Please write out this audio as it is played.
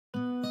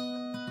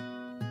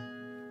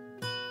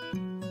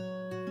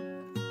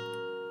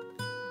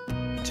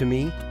To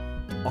me,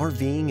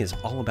 RVing is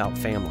all about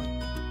family.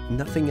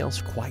 Nothing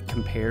else quite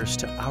compares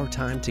to our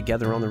time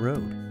together on the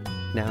road.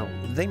 Now,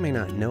 they may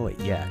not know it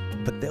yet,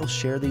 but they'll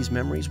share these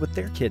memories with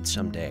their kids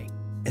someday,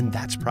 and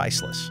that's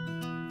priceless.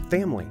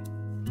 Family,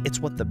 it's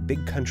what the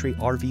Big Country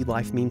RV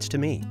life means to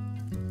me.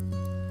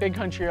 Big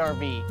Country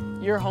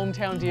RV, your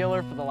hometown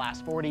dealer for the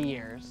last 40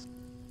 years.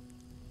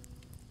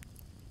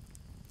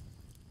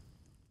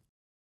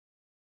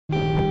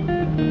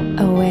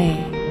 Away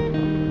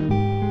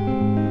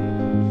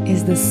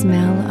is the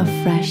smell of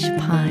fresh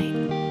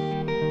pine.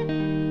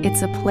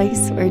 It's a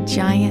place where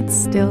giants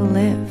still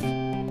live.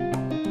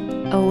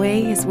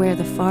 Away is where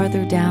the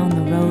farther down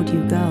the road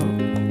you go,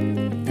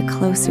 the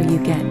closer you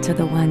get to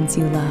the ones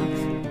you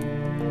love.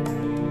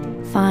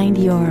 Find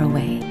your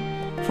Away.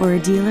 For a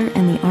dealer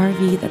and the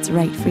RV that's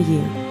right for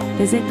you,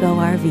 visit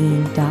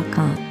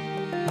GoRVing.com.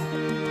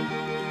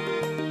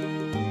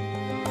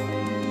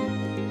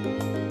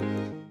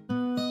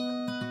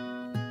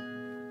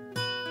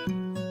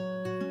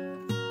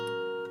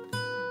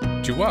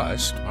 To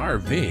us,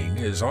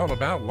 RVing is all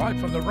about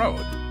life on the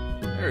road.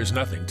 There's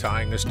nothing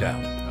tying us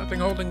down,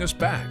 nothing holding us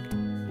back.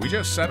 We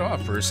just set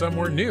off for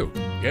somewhere new,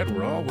 yet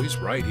we're always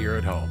right here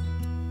at home.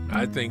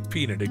 I think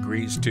Peanut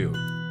agrees too.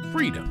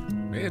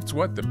 Freedom. It's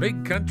what the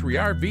Big Country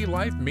RV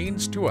life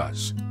means to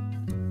us.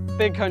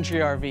 Big Country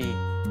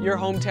RV, your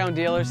hometown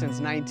dealer since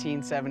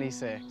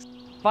 1976.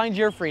 Find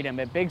your freedom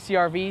at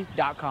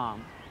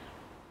BigCRV.com.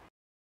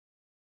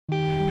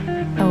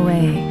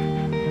 Away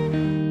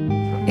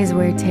is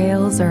where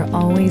tails are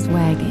always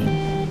wagging.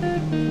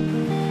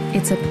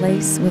 It's a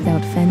place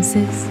without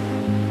fences,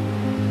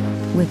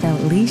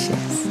 without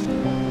leashes.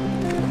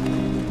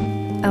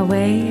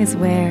 Away is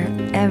where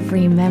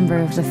every member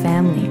of the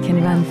family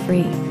can run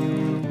free.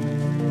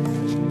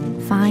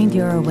 Find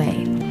your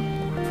Away.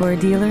 For a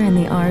dealer in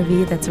the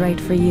RV that's right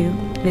for you,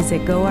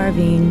 visit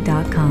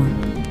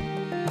GoRVing.com.